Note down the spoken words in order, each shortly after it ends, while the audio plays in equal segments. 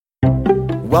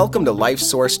Welcome to Life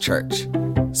Source Church.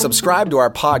 Subscribe to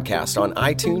our podcast on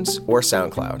iTunes or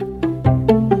SoundCloud.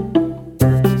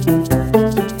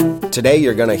 Today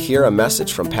you're going to hear a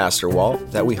message from Pastor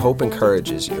Walt that we hope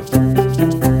encourages you.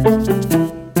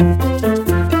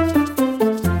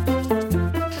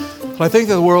 Well, I think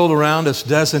the world around us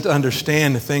doesn't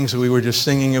understand the things that we were just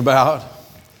singing about.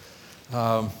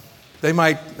 They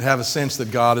might have a sense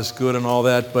that God is good and all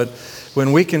that, but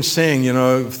when we can sing,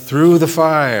 through the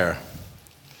fire,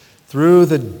 through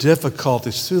the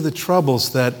difficulties, through the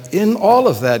troubles, that in all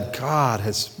of that, God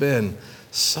has been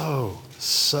so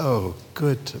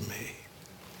good to me.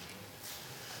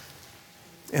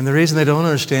 And the reason they don't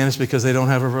understand is because they don't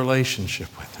have a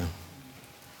relationship with Him.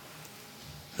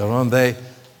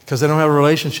 Because they don't have a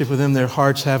relationship with Him, their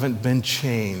hearts haven't been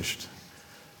changed.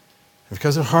 And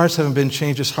because their hearts haven't been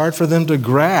changed, it's hard for them to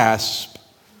grasp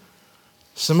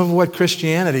some of what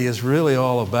Christianity is really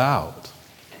all about.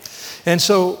 And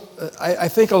so I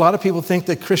think a lot of people think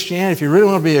that Christianity, if you really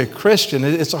want to be a Christian,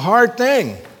 it's a hard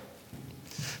thing.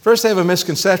 First, they have a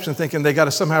misconception thinking they got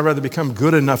to somehow rather become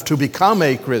good enough to become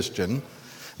a Christian.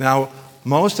 Now,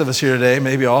 most of us here today,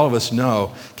 maybe all of us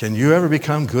know, can you ever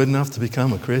become good enough to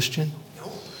become a Christian?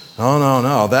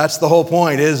 No. That's the whole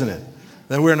point, isn't it?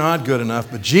 That we're not good enough.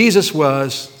 But Jesus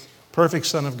was perfect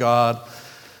Son of God,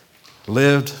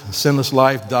 lived a sinless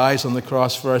life, dies on the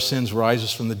cross for our sins,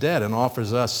 rises from the dead, and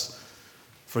offers us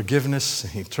forgiveness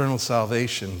and eternal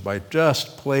salvation by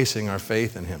just placing our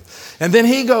faith in Him. And then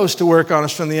He goes to work on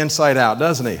us from the inside out,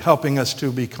 doesn't He? Helping us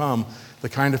to become the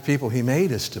kind of people He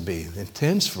made us to be,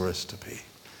 intends for us to be.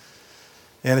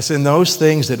 And it's in those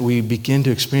things that we begin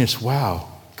to experience, wow,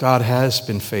 God has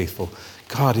been faithful.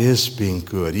 God is being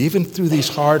good. Even through these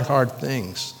hard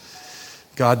things,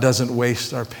 God doesn't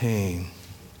waste our pain.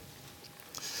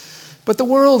 But the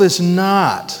world is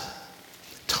not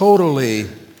totally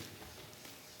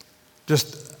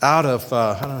just out of,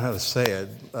 I don't know how to say it,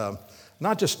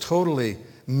 not just totally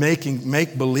make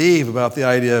believe about the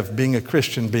idea of being a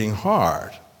Christian being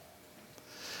hard.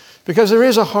 Because there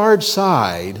is a hard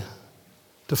side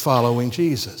to following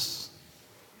Jesus.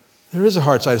 There is a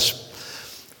hard side.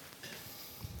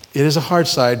 It is a hard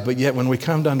side, but yet when we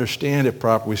come to understand it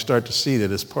properly, we start to see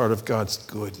that it's part of God's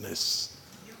goodness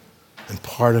and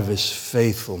part of His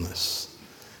faithfulness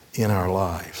in our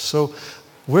lives. So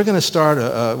we're going to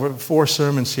start 4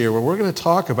 sermons here where we're going to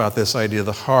talk about this idea of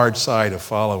the hard side of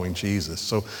following Jesus.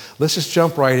 So let's just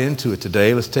jump right into it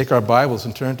today. Let's take our Bibles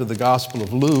and turn to the Gospel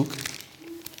of Luke.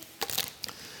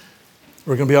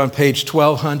 We're going to be on page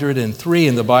 1203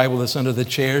 in the Bible that's under the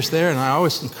chairs there. And I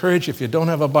always encourage you, if you don't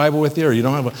have a Bible with you or you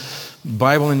don't have a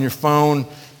Bible in your phone,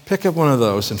 pick up one of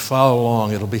those and follow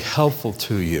along. It'll be helpful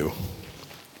to you.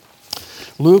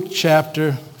 Luke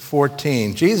chapter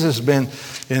 14. Jesus has been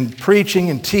in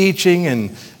preaching and teaching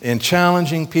and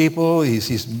challenging people.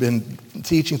 He's been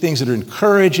teaching things that are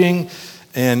encouraging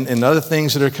and other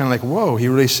things that are kind of like, whoa, he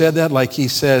really said that? Like he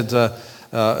said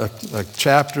a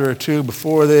chapter or two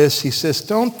before this, he says,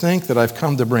 don't think that I've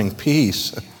come to bring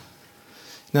peace.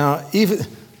 Now,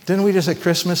 didn't we just at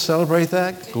Christmas celebrate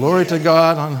that? Glory to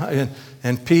God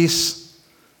and peace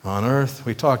on earth.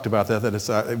 We talked about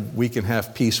that we can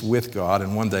have peace with God,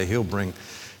 and one day He'll bring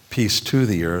peace to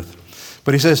the earth.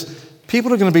 But he says,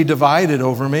 people are going to be divided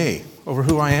over me, over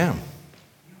who I am.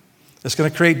 It's going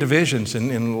to create divisions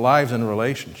in lives and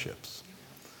relationships.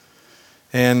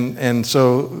 And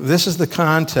so this is the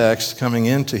context coming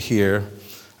into here,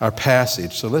 our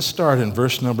passage. So let's start in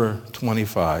verse number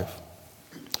 25.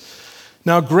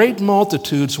 Now great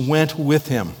multitudes went with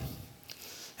Him,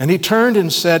 and He turned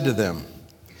and said to them,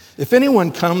 if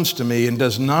anyone comes to me and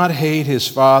does not hate his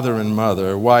father and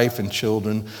mother, wife and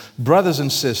children, brothers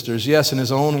and sisters, yes, in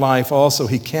his own life also,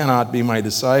 he cannot be my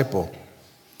disciple.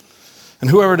 And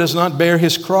whoever does not bear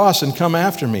his cross and come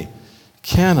after me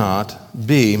cannot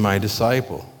be my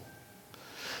disciple.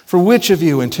 For which of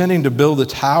you, intending to build a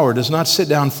tower, does not sit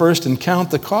down first and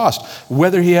count the cost,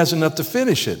 whether he has enough to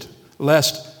finish it,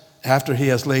 lest after he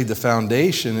has laid the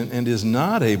foundation and is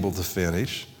not able to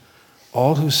finish,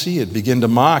 all who see it begin to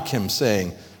mock him,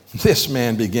 saying, this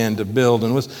man began to build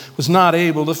and was not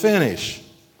able to finish.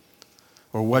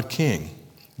 Or what king,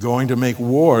 going to make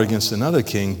war against another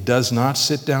king, does not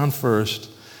sit down first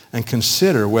and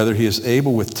consider whether he is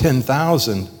able with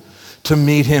 10,000 to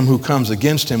meet him who comes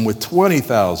against him with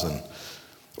 20,000?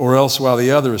 Or else, while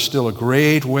the other is still a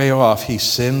great way off, he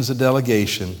sends a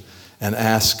delegation and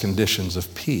asks conditions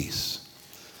of peace.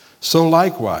 So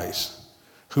likewise,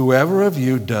 whoever of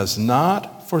you does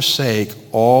not forsake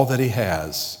all that he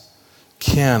has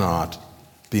cannot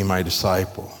be my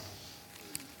disciple.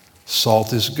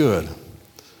 Salt is good,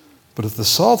 But if the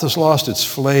salt has lost its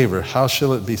flavor, how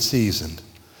shall it be seasoned?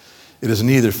 It is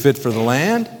neither fit for the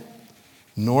land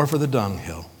nor for the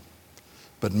dunghill,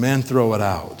 but men throw it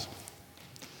out.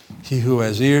 He who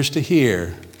has ears to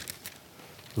hear,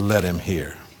 let him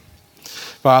hear.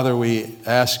 Father, we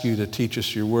ask you to teach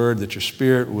us your word, that your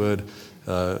Spirit would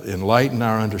enlighten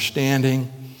our understanding,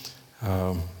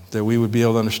 that we would be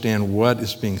able to understand what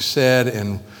is being said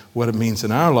and what it means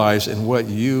in our lives and what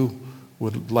you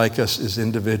would like us as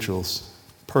individuals,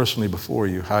 personally before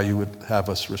you, how you would have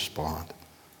us respond.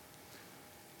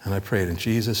 And I pray it in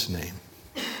Jesus' name.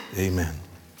 Amen.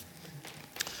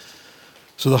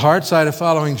 So the hard side of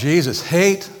following Jesus,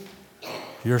 hate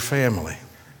your family.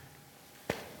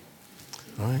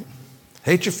 All right?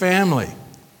 Hate your family.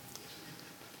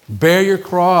 Bear your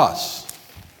cross.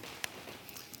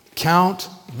 Count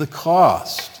the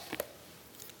cost.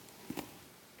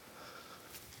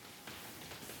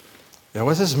 Now,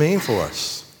 what does this mean for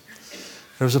us?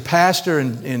 There was a pastor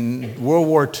in World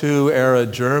War II era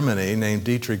Germany named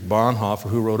Dietrich Bonhoeffer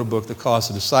who wrote a book, The Cost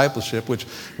of Discipleship, which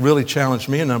really challenged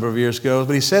me a number of years ago.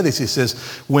 But he said this, he says,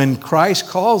 when Christ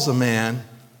calls a man,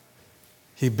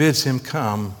 he bids him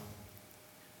come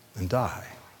and die.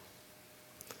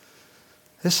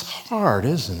 It's hard,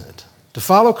 isn't it? To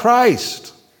follow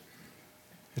Christ.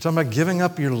 You're talking about giving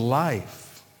up your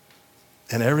life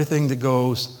and everything that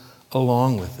goes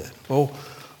along with it. Well,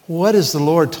 what is the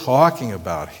Lord talking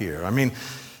about here? I mean,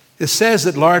 it says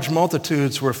that large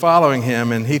multitudes were following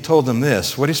him, and he told them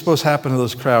this. What do you suppose happened to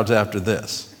those crowds after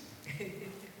this?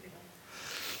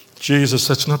 Jesus,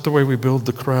 that's not the way we build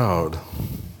the crowd,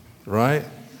 right?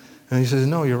 And he says,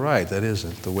 no, you're right. That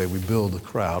isn't the way we build the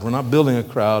crowd. We're not building a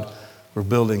crowd. We're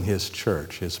building his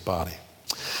church, his body.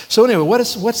 So anyway,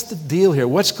 what's the deal here?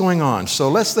 What's going on? So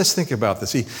let's think about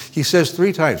this. He says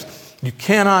 3 times, you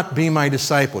cannot be my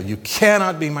disciple. You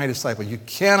cannot be my disciple. You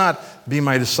cannot be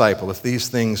my disciple if these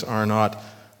things are not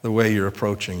the way you're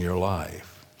approaching your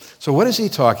life. So what is he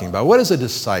talking about? What is a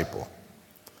disciple?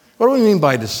 What do we mean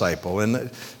by disciple? And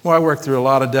I worked through a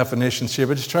lot of definitions here,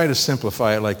 but just try to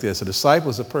simplify it like this. A disciple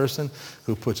is a person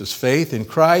who puts his faith in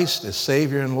Christ as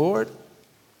Savior and Lord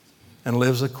and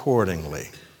lives accordingly.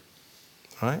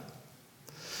 Right?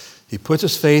 He puts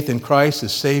his faith in Christ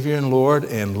as Savior and Lord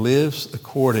and lives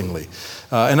accordingly.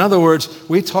 In other words,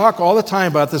 we talk all the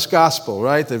time about this gospel,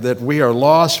 right? That we are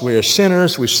lost, we are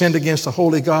sinners, we've sinned against the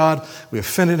holy God, we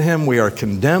offended him, we are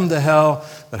condemned to hell,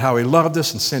 but how he loved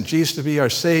us and sent Jesus to be our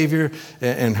Savior,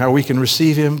 and how we can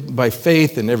receive him by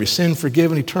faith and every sin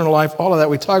forgiven, eternal life, all of that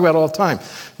we talk about all the time.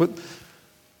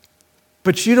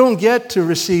 But you don't get to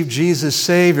receive Jesus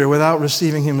Savior without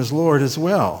receiving him as Lord as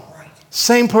well.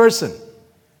 Same person.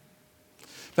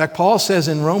 In fact, Paul says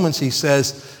in Romans, he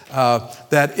says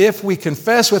that if we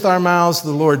confess with our mouths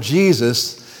the Lord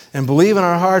Jesus and believe in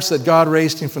our hearts that God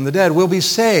raised him from the dead, we'll be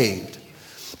saved.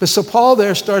 But so Paul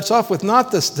there starts off with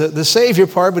not the Savior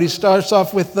part, but he starts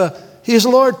off with the He's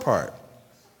Lord part.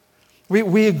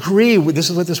 We agree, this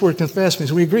is what this word confess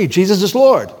means, we agree, Jesus is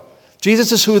Lord.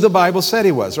 Jesus is who the Bible said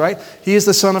he was, right? He is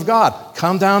the Son of God,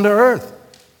 come down to earth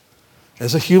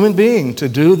as a human being to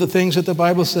do the things that the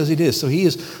Bible says he did. So he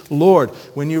is Lord.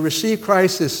 When you receive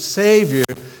Christ as Savior,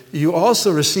 you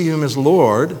also receive him as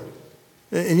Lord.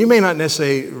 And you may not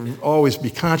necessarily always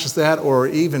be conscious of that or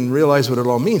even realize what it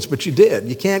all means, but you did.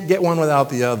 You can't get one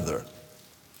without the other.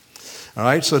 All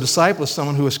right, so a disciple is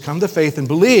someone who has come to faith and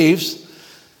believes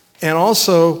and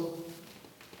also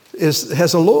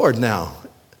has a Lord now.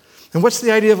 And what's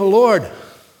the idea of a Lord?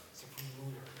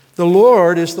 The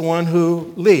Lord is the one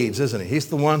who leads, isn't he? He's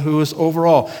the one who is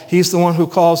overall. He's the one who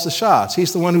calls the shots.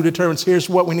 He's the one who determines here's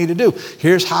what we need to do.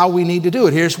 Here's how we need to do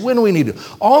it. Here's when we need to do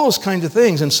it. All those kinds of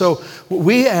things. And so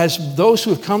we, as those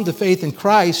who have come to faith in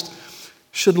Christ,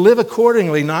 should live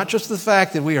accordingly, not just the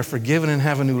fact that we are forgiven and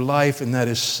have a new life, and that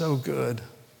is so good.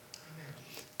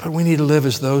 But we need to live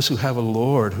as those who have a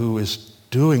Lord who is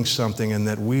doing something and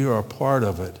that we are a part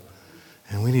of it.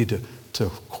 And we need to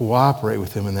cooperate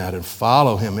with him in that and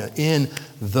follow him in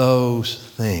those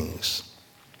things.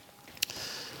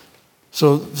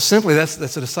 So simply, that's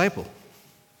a disciple.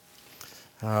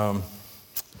 Let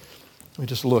me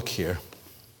just look here.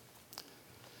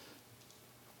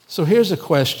 So here's a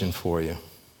question for you.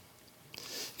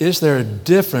 Is there a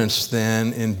difference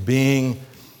then in being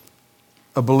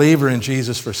a believer in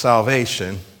Jesus for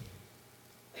salvation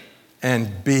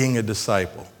and being a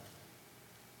disciple?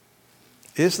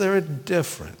 Is there a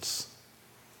difference?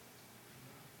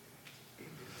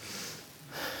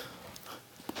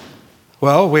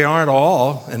 Well, we aren't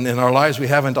all, and in our lives we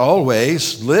haven't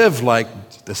always lived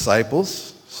like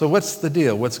disciples. So what's the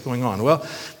deal? What's going on? Well,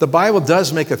 the Bible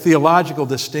does make a theological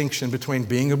distinction between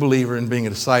being a believer and being a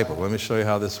disciple. Let me show you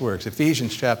how this works.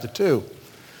 Ephesians chapter 2.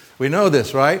 We know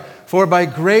this, right? For by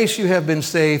grace you have been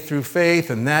saved through faith,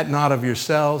 and that not of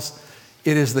yourselves.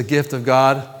 It is the gift of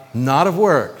God, not of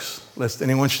works, lest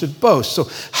anyone should boast. So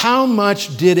how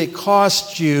much did it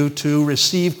cost you to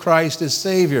receive Christ as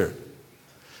Savior?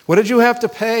 What did you have to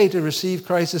pay to receive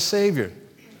Christ as Savior?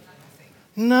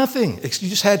 Nothing. You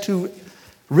just had to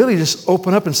really just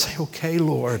open up and say, okay,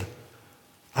 Lord,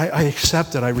 I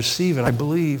accept it, I receive it, I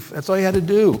believe. That's all you had to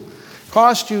do.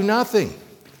 Cost you nothing.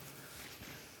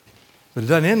 But it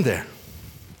doesn't end there.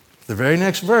 The very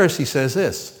next verse, he says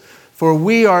this, for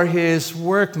we are his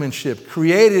workmanship,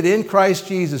 created in Christ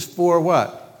Jesus for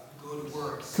what? Good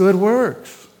works. Good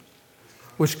works,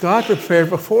 which God prepared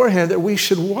beforehand that we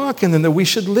should walk in them, that we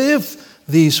should live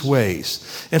these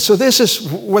ways. And so this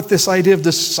is what this idea of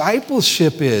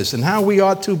discipleship is and how we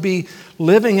ought to be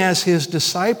living as his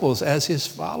disciples, as his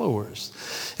followers.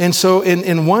 And so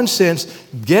in one sense,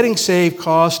 getting saved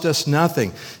cost us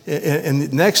nothing. And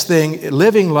the next thing,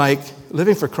 living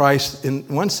for Christ in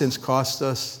one sense cost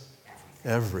us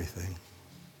everything.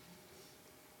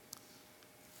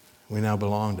 We now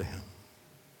belong to him.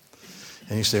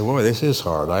 And you say, boy, this is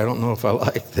hard. I don't know if I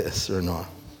like this or not.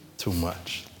 Too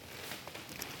much.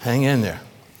 Hang in there.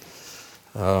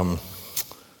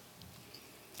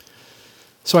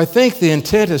 So I think the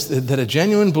intent is that a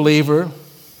genuine believer,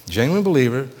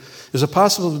 is it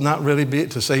possible to not really be,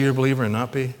 to say you're a believer and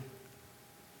not be?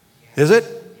 Is it?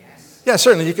 Yes. Yeah,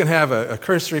 certainly you can have a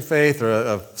cursory faith or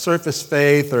a surface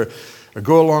faith or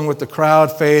go along with the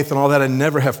crowd faith and all that and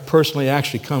never have personally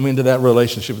actually come into that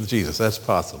relationship with Jesus. That's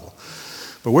possible.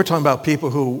 But we're talking about people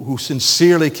who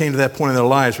sincerely came to that point in their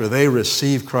lives where they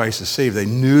received Christ as Savior. They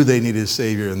knew they needed a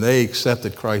Savior and they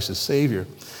accepted Christ as Savior.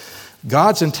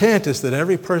 God's intent is that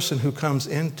every person who comes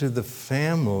into the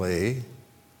family,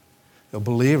 a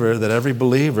believer, that every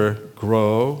believer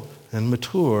grow and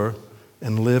mature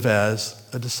and live as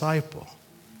a disciple.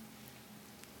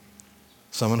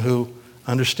 Someone who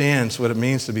understands what it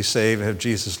means to be saved and have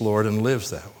Jesus Lord and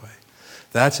lives that way.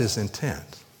 That's his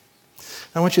intent.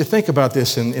 I want you to think about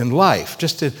this in life,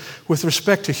 with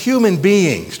respect to human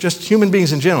beings, just human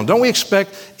beings in general. Don't we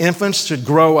expect infants to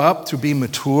grow up to be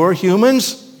mature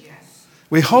humans? Yes.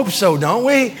 We hope so, don't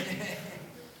we?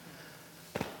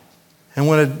 And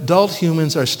when adult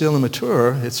humans are still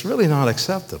immature, it's really not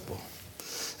acceptable.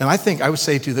 And I would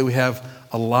say to you that we have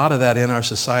a lot of that in our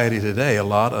society today, a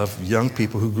lot of young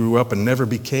people who grew up and never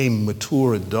became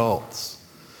mature adults.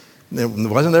 It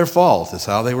wasn't their fault. It's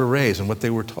how they were raised and what they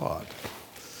were taught.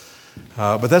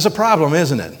 But that's a problem,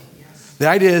 isn't it? Yes. The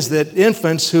idea is that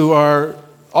infants who are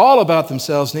all about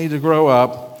themselves need to grow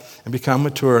up and become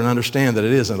mature and understand that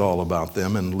it isn't all about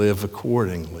them and live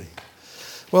accordingly.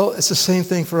 Well, it's the same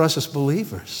thing for us as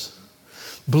believers.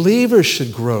 Believers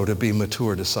should grow to be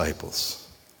mature disciples.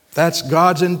 That's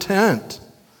God's intent.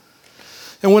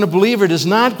 And when a believer does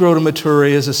not grow to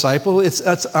maturity as a disciple,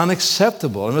 that's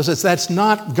unacceptable. That's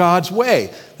not God's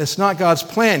way. That's not God's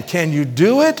plan. Can you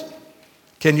do it?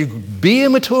 Can you be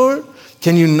immature?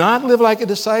 Can you not live like a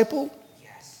disciple?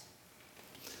 Yes.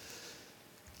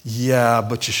 Yeah,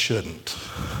 but you shouldn't.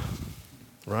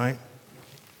 Right?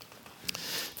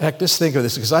 In fact, just think of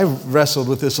this, because I've wrestled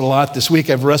with this a lot this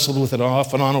week. I've wrestled with it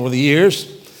off and on over the years.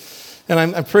 And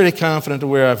I'm pretty confident of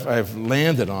where I've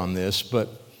landed on this, but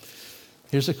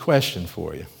here's a question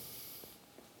for you.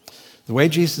 The way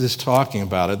Jesus is talking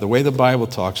about it, the way the Bible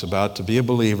talks about it, to be a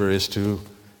believer is to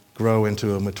grow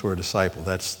into a mature disciple.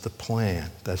 That's the plan.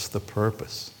 That's the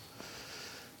purpose.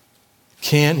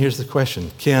 Here's the question.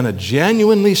 Can a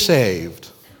genuinely saved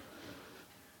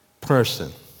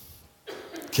person,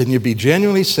 can you be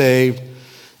genuinely saved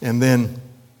and then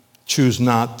choose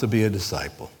not to be a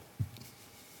disciple?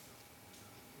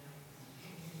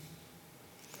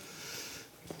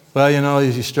 Well,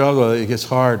 as you struggle, it gets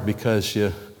hard because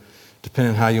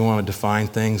depending on how you want to define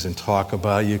things and talk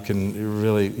about it, you can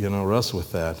really, wrestle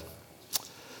with that.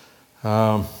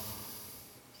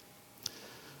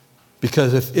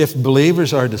 Because if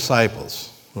believers are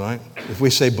disciples, right? If we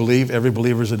say every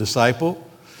believer is a disciple,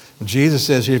 Jesus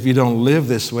says here, if you don't live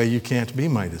this way, you can't be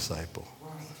my disciple.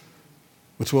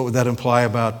 What would that imply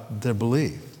about their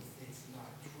belief?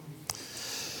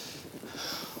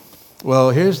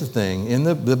 Well, here's the thing. In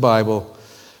the Bible,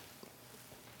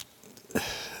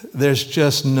 there's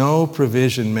just no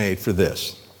provision made for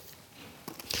this.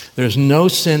 There's no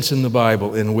sense in the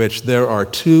Bible in which there are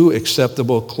two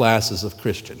acceptable classes of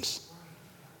Christians.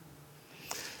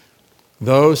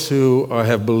 Those who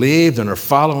have believed and are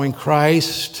following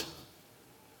Christ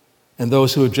and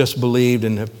those who have just believed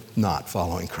and have not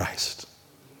following Christ.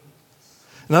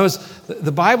 In other words,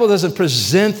 the Bible doesn't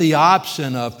present the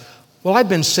option of, well, I've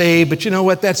been saved, but you know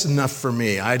what? That's enough for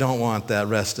me. I don't want that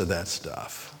rest of that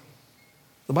stuff.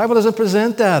 The Bible doesn't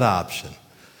present that option.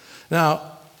 Now,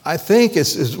 I think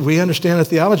as we understand the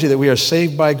theology that we are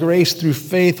saved by grace through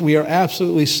faith, we are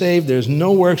absolutely saved. There's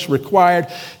no works required.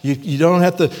 You don't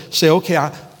have to say,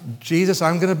 okay, Jesus,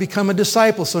 I'm going to become a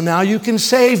disciple, so now you can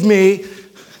save me.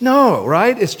 No,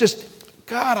 right? It's just,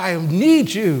 God, I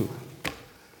need you.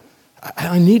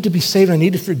 I need to be saved. I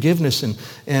need forgiveness.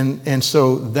 And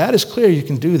so that is clear. You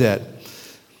can do that.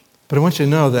 But I want you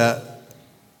to know that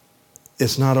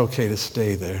it's not okay to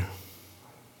stay there.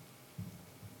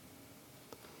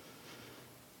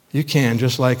 You can,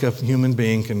 just like a human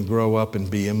being can grow up and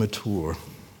be immature.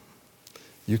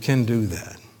 You can do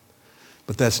that.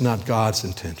 But that's not God's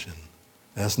intention.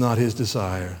 That's not his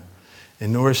desire.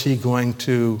 And nor is he going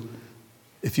to,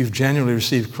 if you've genuinely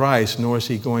received Christ, nor is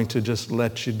he going to just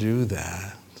let you do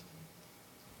that.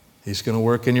 He's going to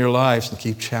work in your lives and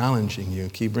keep challenging you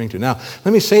and keep bringing you. Now,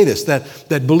 let me say this,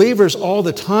 that believers all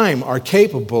the time are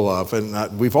capable of,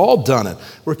 and we've all done it,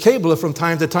 we're capable of from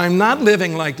time to time not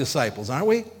living like disciples, aren't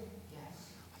we?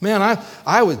 Man,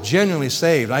 I was genuinely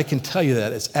saved. I can tell you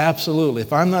that. It's absolutely.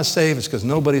 If I'm not saved, it's because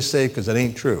nobody's saved, because it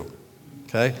ain't true.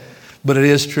 Okay? But it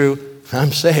is true.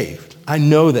 I'm saved. I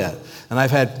know that. And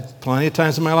I've had plenty of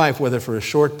times in my life, whether for a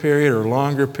short period or a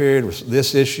longer period, with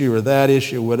this issue or that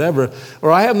issue, whatever,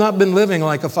 or I have not been living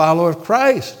like a follower of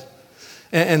Christ.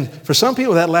 And for some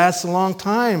people, that lasts a long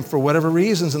time for whatever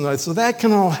reasons. And so that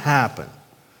can all happen.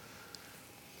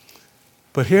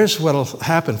 But here's what will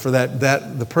happen for that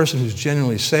the person who's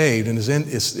genuinely saved and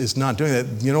is not doing that.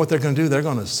 You know what they're going to do? They're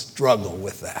going to struggle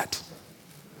with that.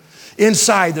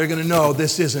 Inside, they're going to know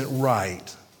this isn't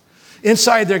right.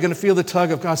 Inside, they're going to feel the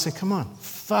tug of God saying, come on,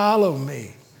 follow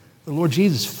me. The Lord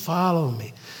Jesus, follow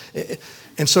me.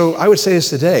 And so I would say this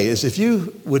today, is if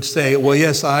you would say, well,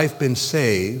 yes, I've been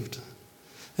saved,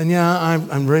 and yeah,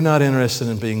 I'm really not interested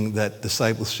in being that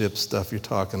discipleship stuff you're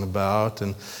talking about,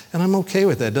 and I'm okay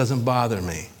with that. It doesn't bother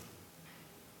me.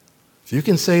 If you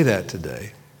can say that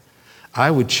today,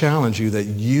 I would challenge you that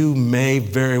you may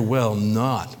very well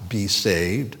not be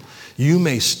saved. You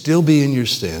may still be in your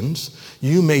sins.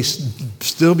 You may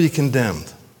still be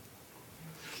condemned.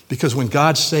 Because when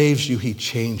God saves you, he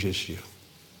changes you.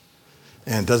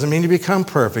 And it doesn't mean you become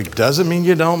perfect. Doesn't mean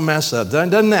you don't mess up.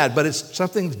 Doesn't that. But it's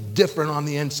something different on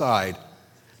the inside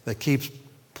that keeps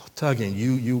tugging.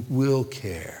 You will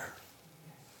care.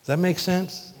 Does that make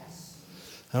sense?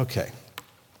 Okay.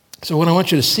 So what I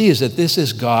want you to see is that this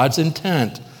is God's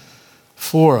intent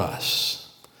for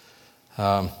us.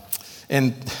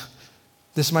 And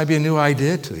this might be a new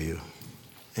idea to you.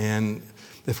 And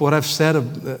if what I've said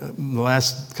the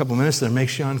last couple minutes there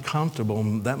makes you uncomfortable,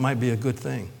 that might be a good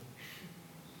thing.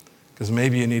 Because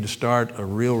maybe you need to start a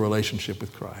real relationship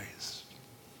with Christ.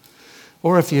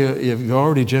 Or if you're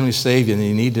already genuinely saved and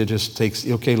you need to just take,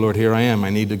 okay, Lord, here I am.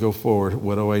 I need to go forward.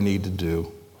 What do I need to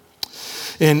do?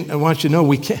 And I want you to know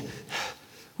we're talking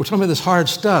about this hard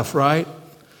stuff, right?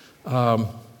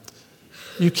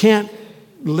 You can't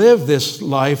live this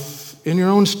life in your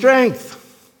own strength.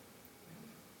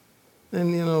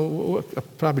 And, I'll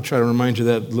probably try to remind you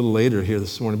that a little later here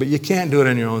this morning. But you can't do it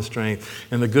in your own strength.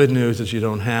 And the good news is you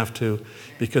don't have to.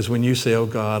 Because when you say, oh,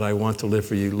 God, I want to live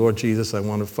for you. Lord Jesus, I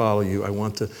want to follow you. I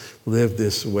want to live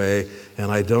this way.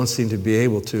 And I don't seem to be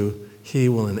able to. He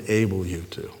will enable you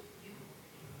to.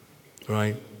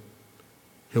 Right?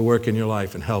 He'll work in your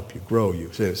life and help you, grow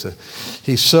you. So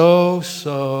he's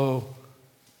so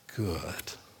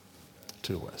good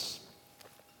to us.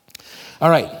 All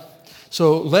right.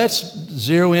 So let's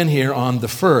zero in here on the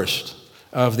first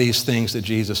of these things that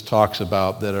Jesus talks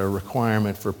about that are a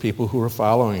requirement for people who are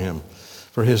following him,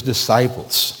 for his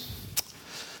disciples.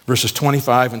 Verses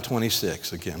 25 and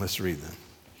 26. Again, let's read them.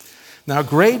 Now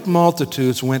great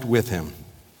multitudes went with him,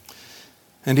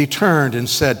 and he turned and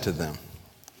said to them,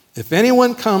 if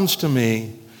anyone comes to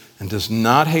me and does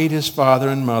not hate his father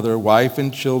and mother, wife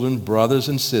and children, brothers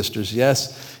and sisters,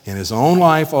 yes, in his own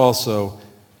life also,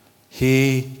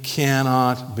 he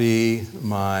cannot be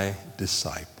my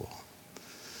disciple.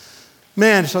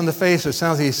 Man, just on the face, it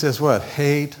sounds like he says what?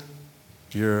 Hate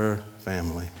your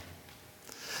family.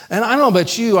 And I don't know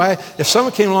about you, if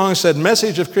someone came along and said,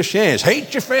 message of Christianity is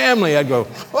hate your family, I'd go,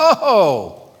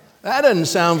 whoa, that doesn't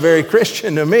sound very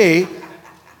Christian to me.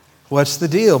 What's the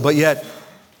deal? But yet,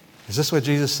 is this what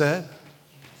Jesus said?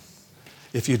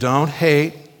 If you don't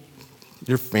hate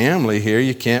your family here,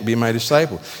 you can't be my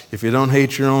disciple. If you don't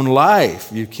hate your own life,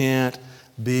 you can't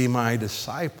be my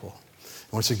disciple.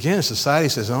 Once again, society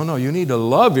says, oh no, you need to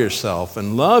love yourself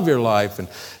and love your life.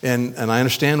 And I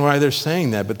understand why they're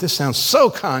saying that, but this sounds so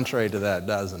contrary to that,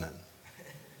 doesn't it?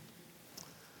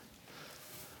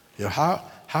 You know,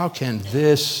 how can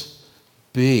this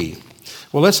be?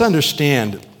 Well, let's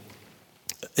understand.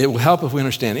 It will help if we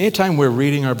understand. Anytime we're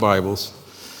reading our Bibles,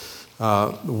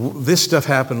 this stuff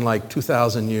happened like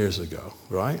 2,000 years ago,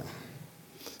 right?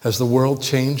 Has the world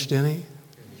changed any?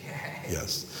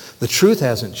 Yes. The truth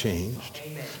hasn't changed.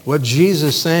 Amen. What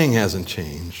Jesus is saying hasn't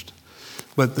changed.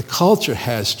 But the culture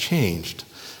has changed,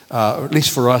 or at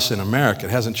least for us in America.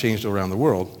 It hasn't changed around the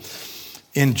world.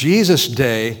 In Jesus'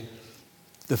 day,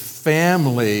 the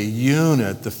family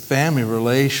unit, the family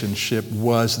relationship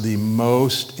was the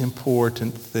most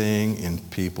important thing in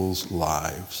people's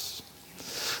lives.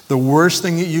 The worst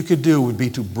thing that you could do would be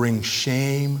to bring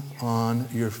shame on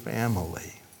your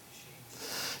family.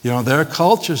 You know, there are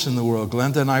cultures in the world.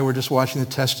 Glenda and I were just watching the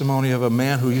testimony of a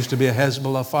man who used to be a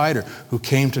Hezbollah fighter who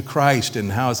came to Christ,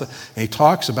 and and he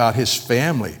talks about his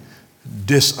family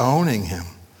disowning him,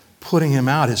 putting him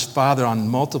out. His father on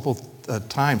multiple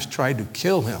times tried to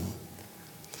kill him.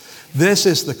 This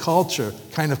is the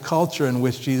kind of culture in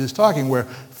which Jesus is talking, where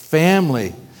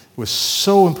family was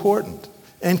so important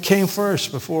and came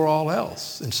first before all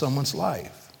else in someone's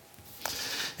life.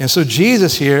 And so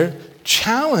Jesus here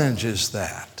challenges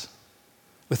that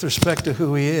with respect to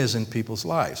who he is in people's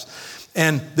lives.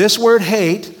 And this word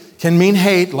hate can mean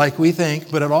hate like we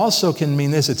think, but it also can mean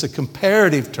this. It's a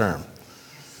comparative term.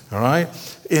 All right?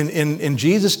 In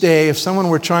Jesus' day, if someone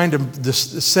were trying to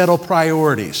settle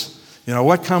priorities, you know,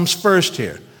 what comes first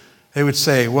here? They would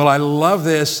say, well, I love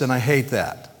this and I hate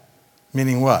that.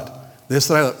 Meaning what?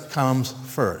 This comes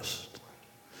first.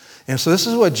 And so this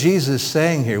is what Jesus is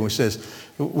saying here. He says,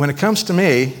 when it comes to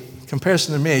me,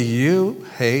 comparison to me, you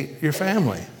hate your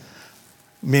family.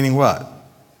 Meaning what?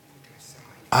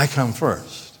 I come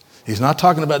first. He's not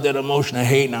talking about that emotion of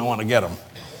hate and I want to get them.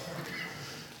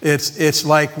 It's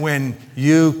like when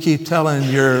you keep telling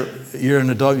you're an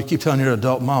adult, you keep telling your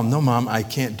adult mom, no, Mom, I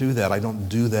can't do that. I don't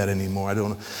do that anymore. I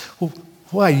don't. Well,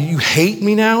 why? You hate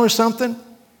me now or something?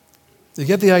 You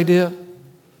get the idea?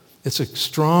 It's a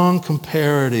strong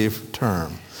comparative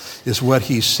term, is what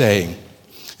he's saying.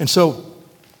 And so,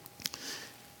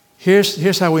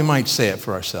 here's how we might say it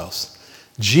for ourselves.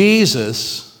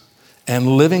 Jesus and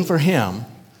living for him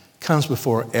comes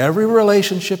before every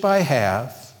relationship I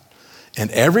have and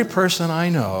every person I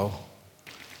know,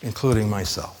 including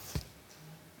myself.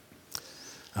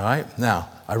 All right? Now,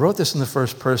 I wrote this in the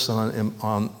first person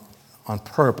on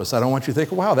purpose. I don't want you to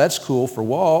think, wow, that's cool for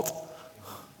Walt.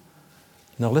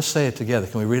 No, let's say it together.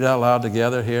 Can we read it out loud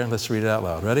together here? Let's read it out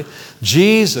loud. Ready?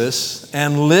 Jesus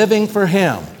and living for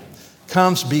him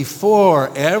comes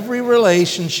before every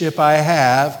relationship I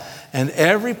have and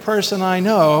every person I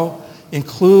know,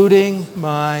 including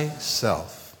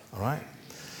myself. All right?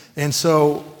 And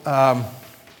so,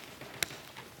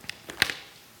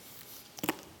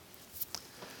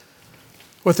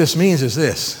 what this means is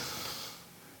this.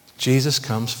 Jesus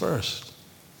comes first.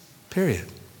 Period.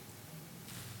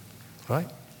 Right?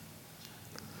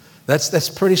 That's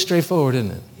pretty straightforward,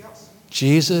 isn't it? Yes.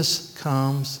 Jesus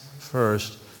comes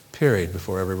first. Period.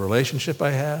 Before every relationship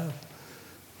I have,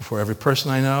 before every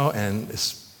person I know, and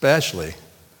especially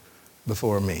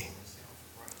before me,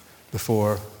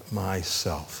 before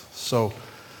myself. So,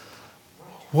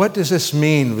 what does this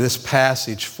mean, this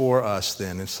passage, for us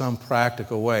then, in some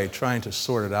practical way, trying to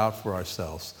sort it out for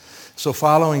ourselves? So,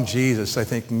 following Jesus, I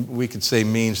think we could say,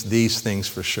 means these things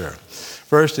for sure.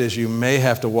 First is you may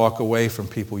have to walk away from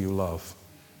people you love.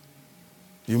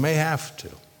 You may have to.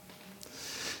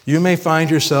 You may find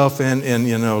yourself in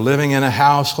living in a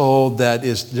household that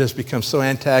is just becomes so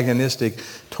antagonistic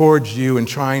towards you and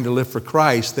trying to live for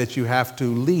Christ that you have to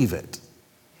leave it.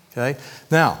 Okay?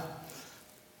 Now,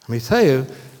 let me tell you,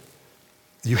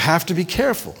 you have to be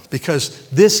careful because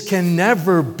this can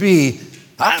never be,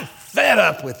 I'm fed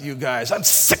up with you guys. I'm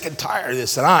sick and tired of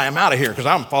this and I am out of here because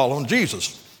I'm following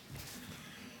Jesus.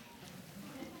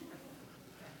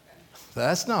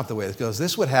 That's not the way it goes.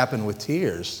 This would happen with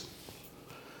tears.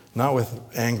 Not with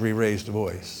angry raised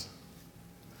voice.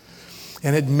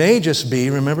 And it may just be,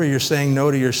 remember you're saying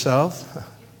no to yourself?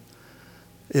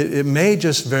 It may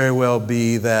just very well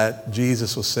be that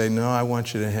Jesus will say, no, I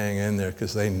want you to hang in there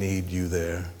because they need you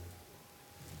there.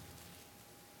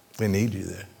 They need you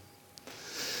there.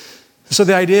 So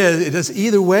the idea is, it is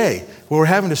either way. What we're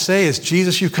having to say is,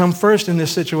 Jesus, you come first in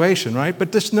this situation, right?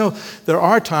 But just know there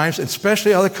are times,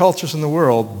 especially other cultures in the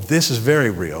world, this is very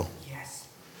real.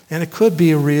 And it could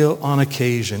be real on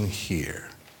occasion here.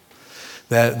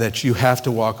 that you have to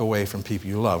walk away from people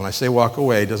you love. When I say walk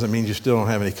away, it doesn't mean you still don't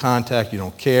have any contact, you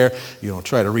don't care, you don't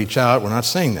try to reach out. We're not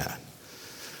saying that.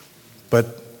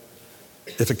 But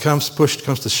if push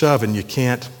comes to shove and you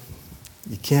can't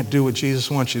do what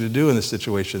Jesus wants you to do in this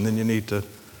situation, then you need to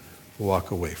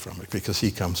walk away from it because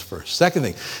he comes first. Second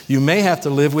thing, you may have to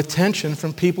live with tension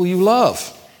from people you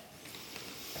love.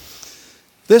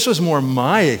 This was more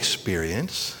my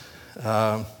experience.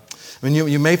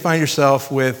 You may find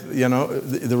yourself with,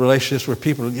 the relationships where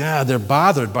people, they're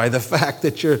bothered by the fact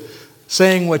that you're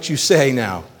saying what you say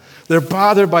now. They're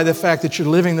bothered by the fact that you're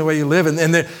living the way you live.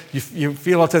 And you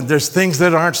feel all the time there's things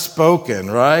that aren't spoken,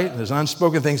 right? There's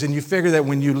unspoken things. And you figure that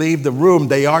when you leave the room,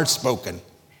 they are spoken.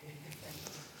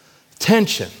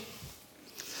 Tension.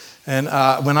 And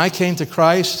when I came to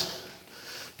Christ,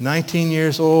 19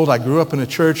 years old, I grew up in a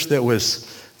church that was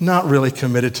not really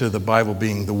committed to the Bible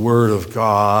being the Word of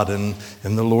God and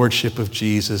the Lordship of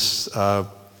Jesus.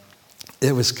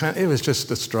 It was just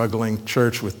a struggling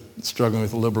church struggling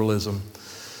with liberalism.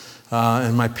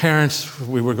 And my parents,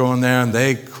 we were going there, and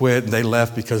they quit, and they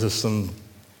left because of some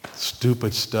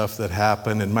stupid stuff that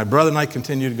happened. And my brother and I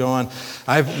continued to go on.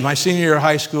 My senior year of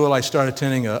high school, I started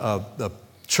attending a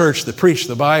church that preached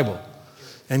the Bible,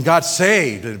 and got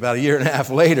saved about a year and a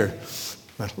half later.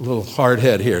 A little hard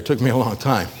head here. It took me a long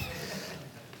time.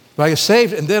 But I got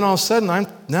saved, and then all of a sudden,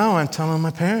 I'm telling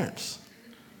my parents.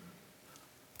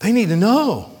 They need to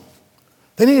know.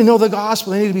 They need to know the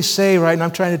gospel. They need to be saved, right? And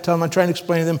I'm trying to tell them. I'm trying to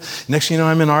explain to them. Next thing you know,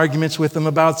 I'm in arguments with them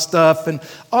about stuff and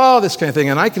all this kind of thing.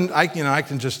 And I don't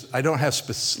have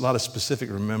a lot of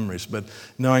specific memories, but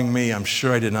knowing me, I'm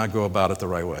sure I did not go about it the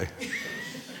right way.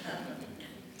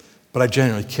 But I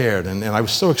genuinely cared, and I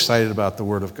was so excited about the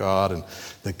Word of God, and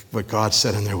what God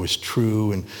said in there was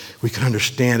true, and we could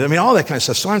understand it. I mean, all that kind of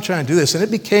stuff. So I'm trying to do this, and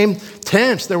it became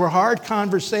tense. There were hard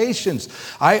conversations.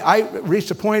 I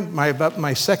reached a point about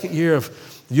my second year of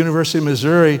the University of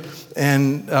Missouri,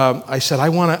 and I said, I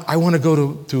want to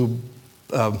go to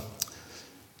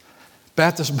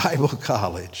Baptist Bible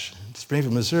College in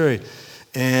Springfield, Missouri.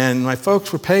 And my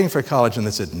folks were paying for college, and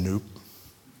they said, nope,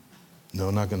 no,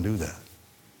 I'm not going to do that.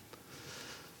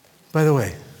 By the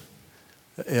way,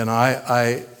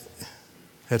 I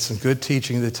had some good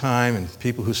teaching at the time and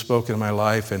people who spoke in my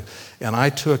life, and I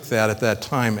took that at that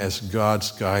time as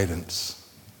God's guidance.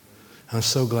 And I'm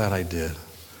so glad I did.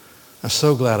 I'm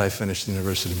so glad I finished the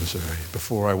University of Missouri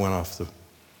before I went off to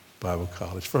Bible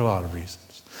college for a lot of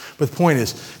reasons. But the point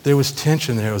is, there was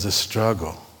tension, there was a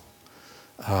struggle.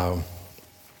 But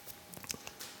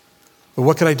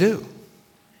what could I do?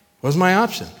 What was my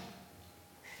option?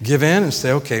 Give in and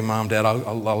say, okay, Mom, Dad,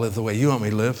 I'll live the way you want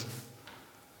me to live.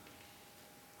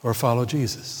 Or follow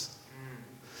Jesus.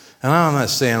 And I'm not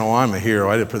saying, I'm a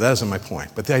hero. That isn't my point.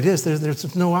 But the idea is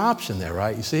there's no option there,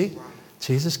 right? You see?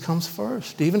 Jesus comes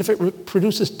first. Even if it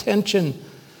produces tension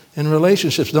in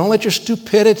relationships. Don't let your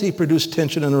stupidity produce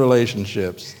tension in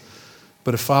relationships.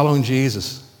 But if following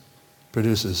Jesus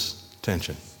produces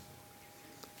tension,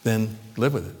 then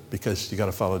live with it, because you got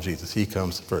to follow Jesus. He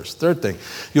comes first. Third thing,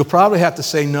 you'll probably have to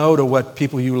say no to what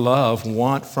people you love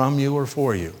want from you or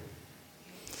for you.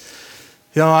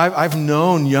 I've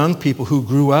known young people who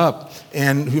grew up,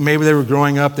 and who maybe they were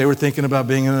growing up, they were thinking about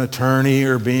being an attorney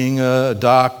or being a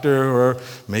doctor or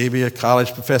maybe a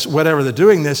college professor, whatever. They're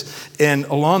doing this, and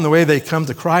along the way they come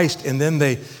to Christ, and then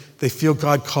they feel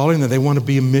God calling them. They want to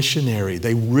be a missionary.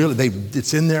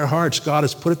 It's in their hearts. God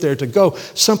has put it there to go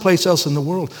someplace else in the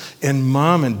world. And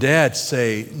Mom and Dad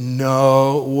say,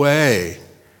 no way.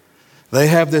 They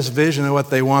have this vision of what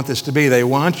they want this to be. They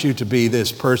want you to be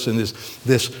this person,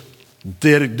 this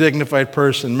dignified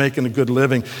person making a good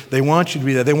living. They want you to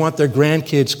be that. They want their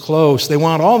grandkids close. They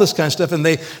want all this kind of stuff, and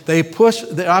they push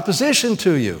the opposition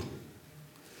to you.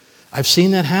 I've seen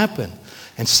that happen.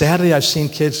 And sadly, I've seen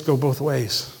kids go both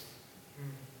ways.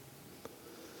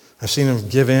 I've seen them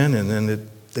give in, and then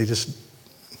they just,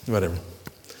 whatever.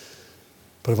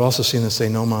 But I've also seen them say,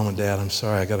 no, Mom and Dad, I'm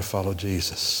sorry, I got to follow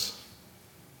Jesus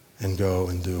and go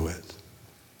and do it.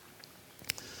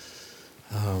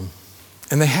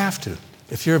 And they have to.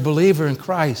 If you're a believer in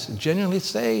Christ, genuinely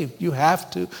saved, you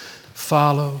have to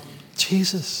follow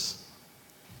Jesus.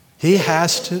 He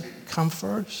has to come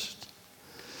first.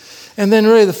 And then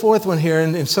really the fourth one here,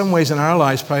 in some ways in our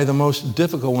lives, probably the most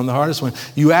difficult one, the hardest one,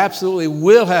 you absolutely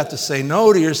will have to say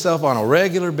no to yourself on a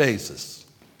regular basis.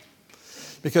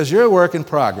 Because you're a work in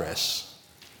progress.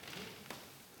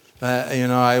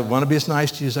 I want to be as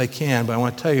nice to you as I can, but I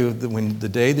want to tell you that when the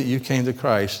day that you came to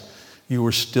Christ, you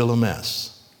were still a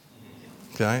mess.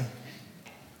 Okay?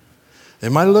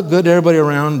 It might look good to everybody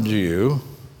around you.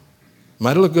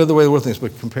 Might look good the way the world thinks,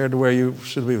 but compared to where you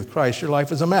should be with Christ, your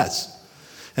life is a mess.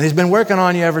 And he's been working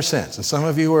on you ever since. And some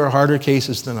of you are harder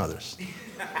cases than others.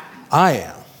 I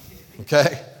am,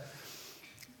 okay?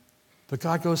 But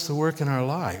God goes to work in our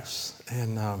lives.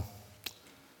 And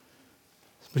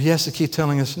but he has to keep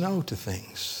telling us no to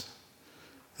things.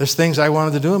 There's things I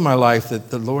wanted to do in my life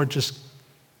that the Lord just,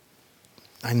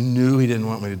 I knew he didn't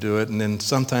want me to do it. And then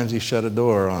sometimes he shut a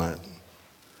door on it.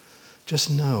 Just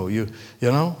no. You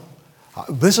know,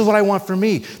 this is what I want for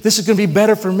me. This is going to be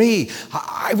better for me.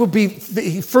 I will be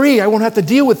free. I won't have to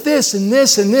deal with this and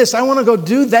this and this. I want to go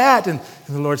do that. And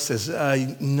the Lord says,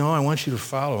 no, I want you to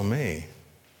follow me.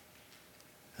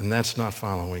 And that's not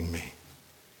following me.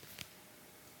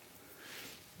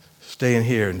 Staying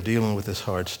here and dealing with this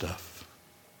hard stuff.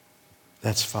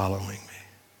 That's following me.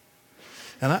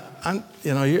 And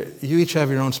you each have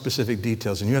your own specific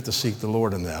details, and you have to seek the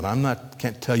Lord in that.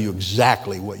 Can't tell you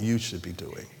exactly what you should be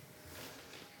doing.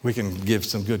 We can give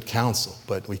some good counsel,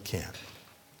 but we can't.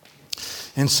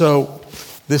 And so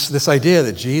this idea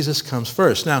that Jesus comes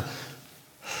first. Now,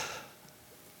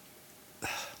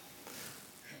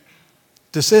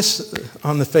 does this,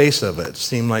 on the face of it,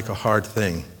 seem like a hard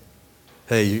thing?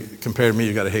 Hey, compared to me,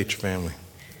 you got to hate your family.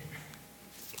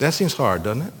 That seems hard,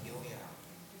 doesn't it?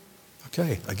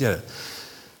 Okay, I get it.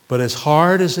 But as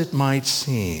hard as it might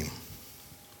seem,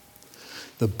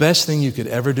 the best thing you could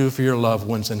ever do for your loved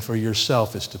ones and for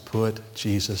yourself is to put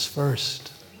Jesus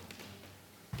first.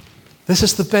 This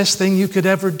is the best thing you could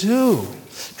ever do.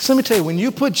 Because let me tell you, when you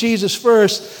put Jesus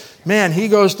first, man, he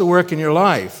goes to work in your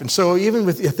life. And so even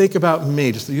with, think about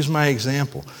me, just to use my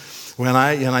example. When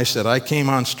I said I came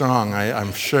on strong,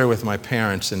 I'm sure with my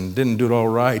parents, and didn't do it all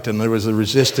right, and there was the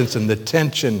resistance and the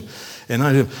tension.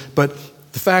 But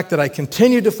the fact that I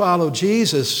continued to follow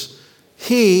Jesus,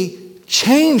 he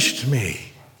changed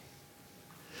me.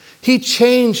 He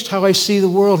changed how I see the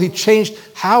world. He changed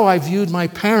how I viewed my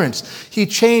parents. He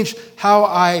changed how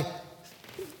I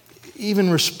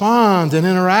even respond and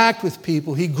interact with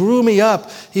people. He grew me up.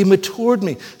 He matured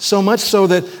me so much so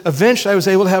that eventually I was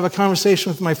able to have a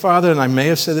conversation with my father, and I may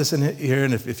have said this in here,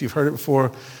 and if you've heard it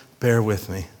before, bear with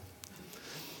me.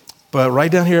 But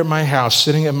right down here at my house,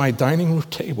 sitting at my dining room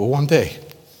table one day,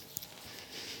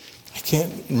 I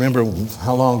can't remember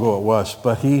how long ago it was,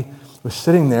 but he was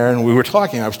sitting there and we were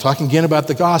talking. I was talking again about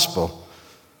the gospel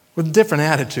with a different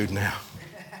attitude now.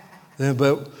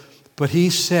 But he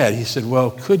said,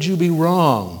 well, could you be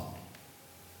wrong?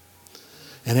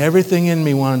 And everything in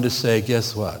me wanted to say,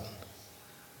 guess what?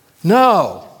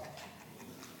 No.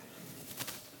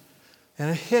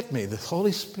 And it hit me. The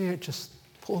Holy Spirit just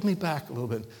pulled me back a little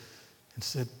bit and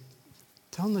said,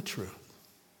 tell them the truth.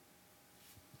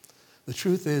 The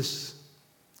truth is,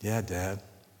 yeah, Dad,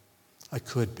 I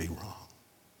could be wrong.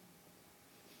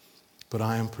 But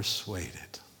I am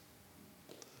persuaded.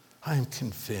 I am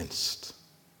convinced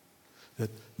that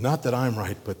not that I'm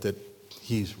right, but that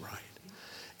he's right.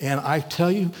 And I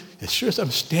tell you, as sure as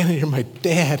I'm standing here, my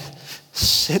dad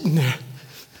sitting there,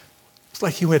 it's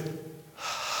like he went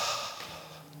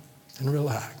and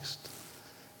relaxed.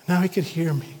 Now he could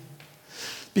hear me.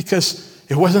 Because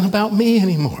it wasn't about me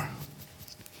anymore.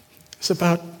 It's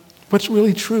about what's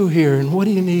really true here, and what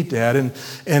do you need, Dad? And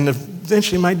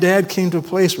eventually my dad came to a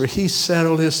place where he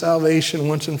settled his salvation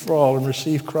once and for all and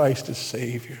received Christ as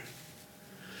Savior.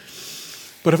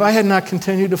 But if I had not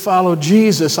continued to follow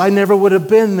Jesus, I never would have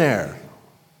been there.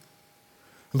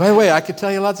 And by the way, I could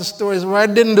tell you lots of stories where I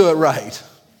didn't do it right.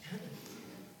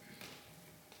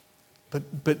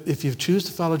 But if you choose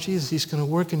to follow Jesus, he's going to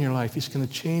work in your life. He's going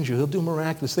to change you. He'll do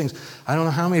miraculous things. I don't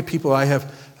know how many people I have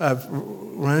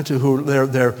run into who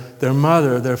their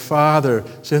mother, their father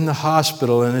is in the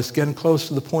hospital and it's getting close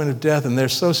to the point of death, and they're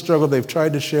so struggled. They've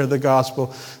tried to share the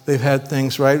gospel. They've had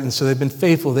things right, and so they've been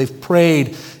faithful. They've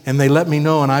prayed, and they let me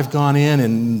know, and I've gone in,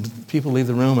 and people leave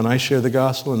the room, and I share the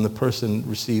gospel, and the person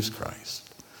receives Christ.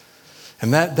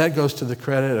 And that goes to the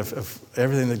credit of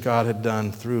everything that God had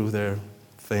done through their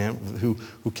who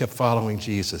kept following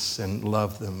Jesus and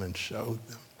loved them and showed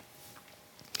them.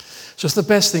 So it's the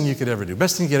best thing you could ever do.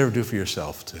 Best thing you could ever do for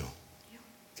yourself, too.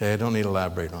 Okay, I don't need to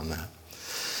elaborate on that.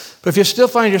 But if you still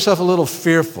find yourself a little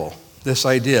fearful, this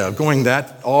idea of going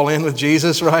that all in with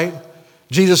Jesus, right?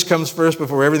 Jesus comes first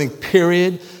before everything,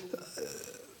 period.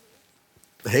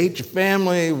 Hate your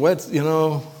family,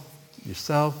 yourself.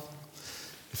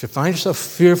 If you find yourself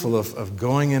fearful of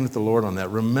going in with the Lord on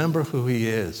that, remember who he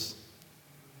is.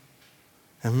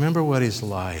 And remember what he's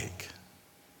like.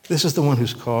 This is the one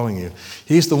who's calling you.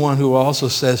 He's the one who also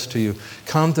says to you,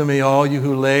 come to me, all you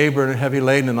who labor and are heavy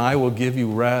laden, and I will give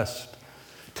you rest.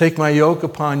 Take my yoke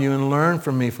upon you and learn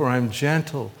from me, for I'm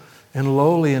gentle and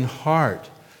lowly in heart.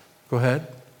 Go ahead.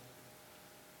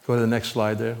 Go to the next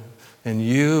slide there. And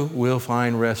you will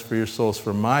find rest for your souls,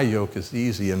 for my yoke is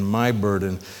easy and my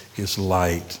burden is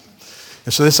light.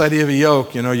 And so this idea of a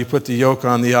yoke, you put the yoke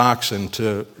on the oxen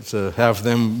to have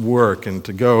them work and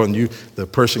to go, and the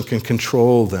person can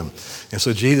control them. And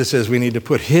so Jesus says we need to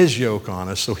put his yoke on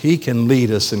us so he can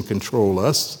lead us and control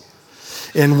us.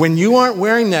 And when you aren't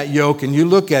wearing that yoke and you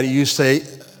look at it, you say,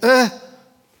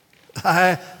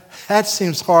 that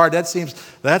seems hard. That's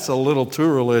a little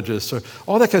too religious. Or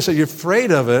all that kind of stuff. You're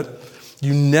afraid of it.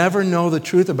 You never know the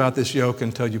truth about this yoke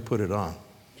until you put it on.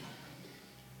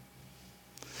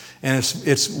 And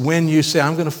it's when you say,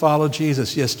 I'm going to follow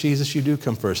Jesus. Yes, Jesus, you do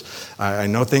come first. I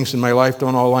know things in my life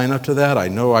don't all line up to that. I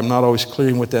know I'm not always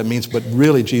clear on what that means. But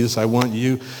really, Jesus, I want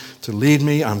you to lead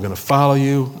me. I'm going to follow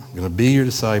you. I'm going to be your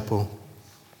disciple.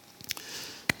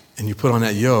 And you put on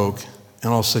that yoke,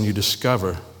 and all of a sudden you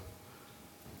discover,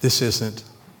 this isn't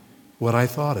what I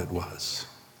thought it was.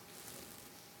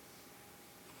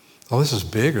 Oh, this is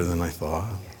bigger than I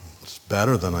thought. It's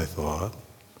better than I thought.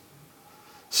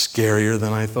 Scarier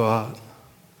than I thought.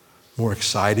 More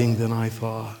exciting than I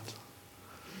thought.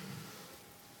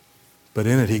 But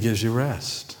in it, he gives you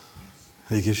rest.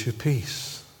 He gives you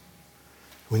peace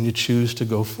when you choose to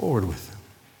go forward with him.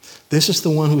 This is the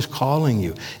one who's calling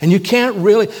you. And you can't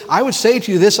really, I would say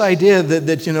to you, this idea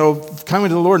that coming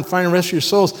to the Lord and finding rest for your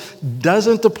souls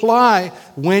doesn't apply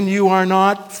when you are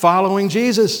not following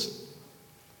Jesus.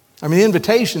 I mean, the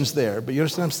invitation's there, but you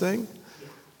understand what I'm saying?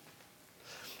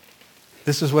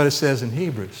 This is what it says in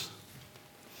Hebrews.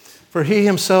 For he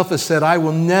himself has said, I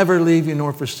will never leave you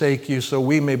nor forsake you, so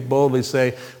we may boldly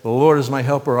say, the Lord is my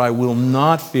helper, I will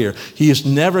not fear. He is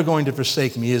never going to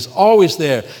forsake me. He is always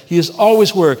there. He is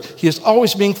always worked. He is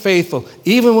always being faithful,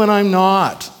 even when I'm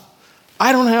not.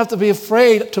 I don't have to be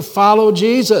afraid to follow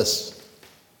Jesus.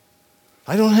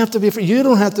 I don't have to be afraid. You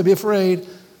don't have to be afraid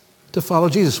to follow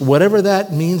Jesus, whatever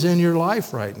that means in your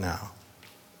life right now.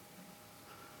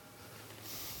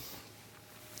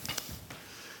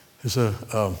 There's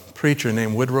a preacher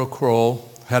named Woodrow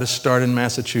Kroll, had a start in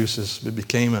Massachusetts, but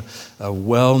became a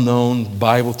well-known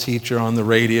Bible teacher on the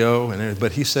radio.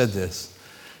 But he said this,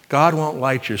 God won't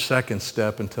light your second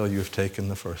step until you've taken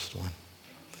the first one.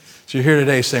 So you're here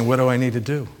today saying, what do I need to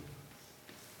do?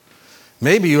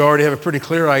 Maybe you already have a pretty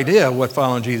clear idea of what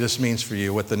following Jesus means for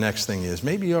you, what the next thing is.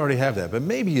 Maybe you already have that, but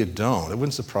maybe you don't. It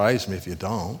wouldn't surprise me if you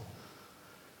don't.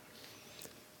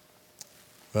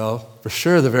 Well, for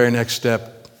sure, the very next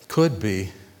step could be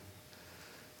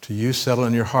to you settle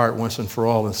in your heart once and for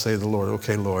all and say to the Lord,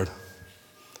 okay, Lord,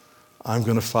 I'm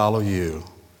going to follow you.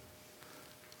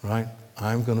 Right?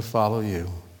 I'm going to follow you.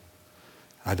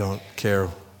 I don't care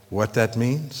what that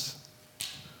means.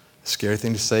 Scary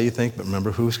thing to say, you think, but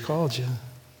remember who's called you.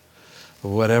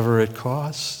 Whatever it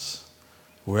costs,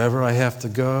 wherever I have to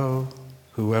go,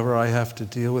 whoever I have to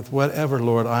deal with, whatever,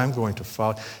 Lord, I'm going to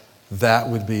follow. That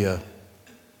would be an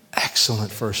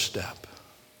excellent first step.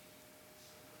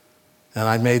 And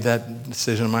I made that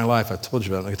decision in my life. I told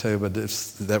you about it. I can tell you about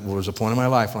this. That was a point in my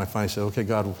life when I finally said, okay,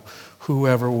 God,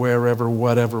 whoever, wherever,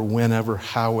 whatever, whenever,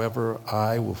 however,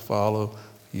 I will follow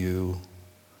you.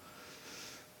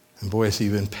 And boy, has he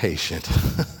been patient.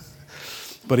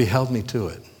 But he held me to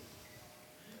it.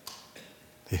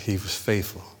 He was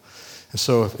faithful. And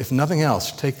so if nothing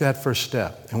else, take that first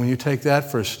step. And when you take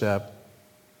that first step,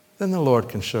 then the Lord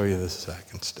can show you the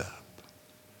second step.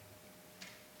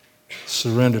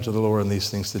 Surrender to the Lord in these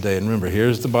things today. And remember,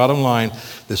 here's the bottom line,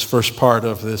 this first part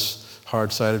of this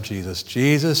hard side of Jesus.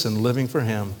 Jesus and living for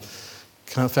him.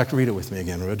 In fact, read it with me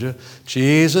again, would you?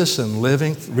 Jesus and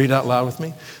living, read out loud with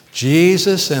me.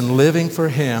 Jesus and living for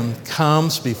him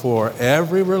comes before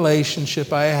every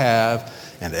relationship I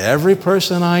have and every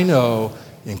person I know,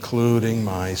 including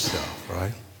myself,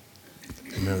 right?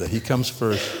 Remember that he comes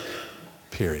first,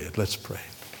 period. Let's pray.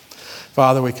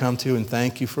 Father, we come to you and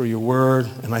thank you for your word.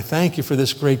 And I thank you for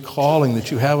this great calling that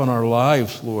you have on our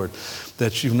lives, Lord,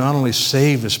 that you've not only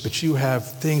saved us, but you have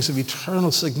things of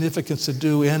eternal significance to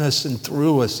do in us and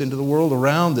through us into the world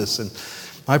around us. And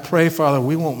I pray, Father,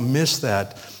 we won't miss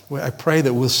that. I pray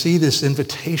that we'll see this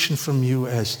invitation from you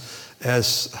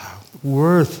as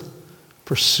worth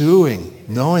pursuing,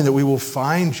 knowing that we will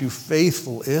find you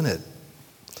faithful in it.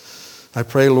 I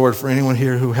pray, Lord, for anyone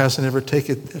here who hasn't ever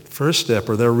taken that first step,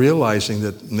 or they're realizing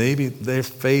that maybe their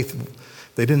faith,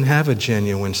 they didn't have a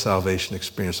genuine salvation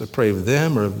experience. I pray for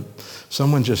them or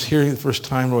someone just hearing it the first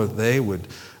time, Lord, they would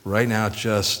right now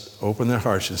just open their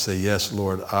hearts and say, yes,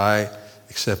 Lord, I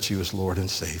accept you as Lord and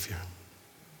Savior.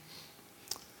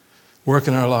 Work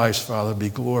in our lives, Father, be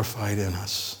glorified in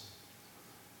us.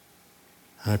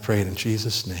 And I pray it in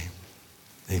Jesus' name.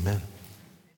 Amen.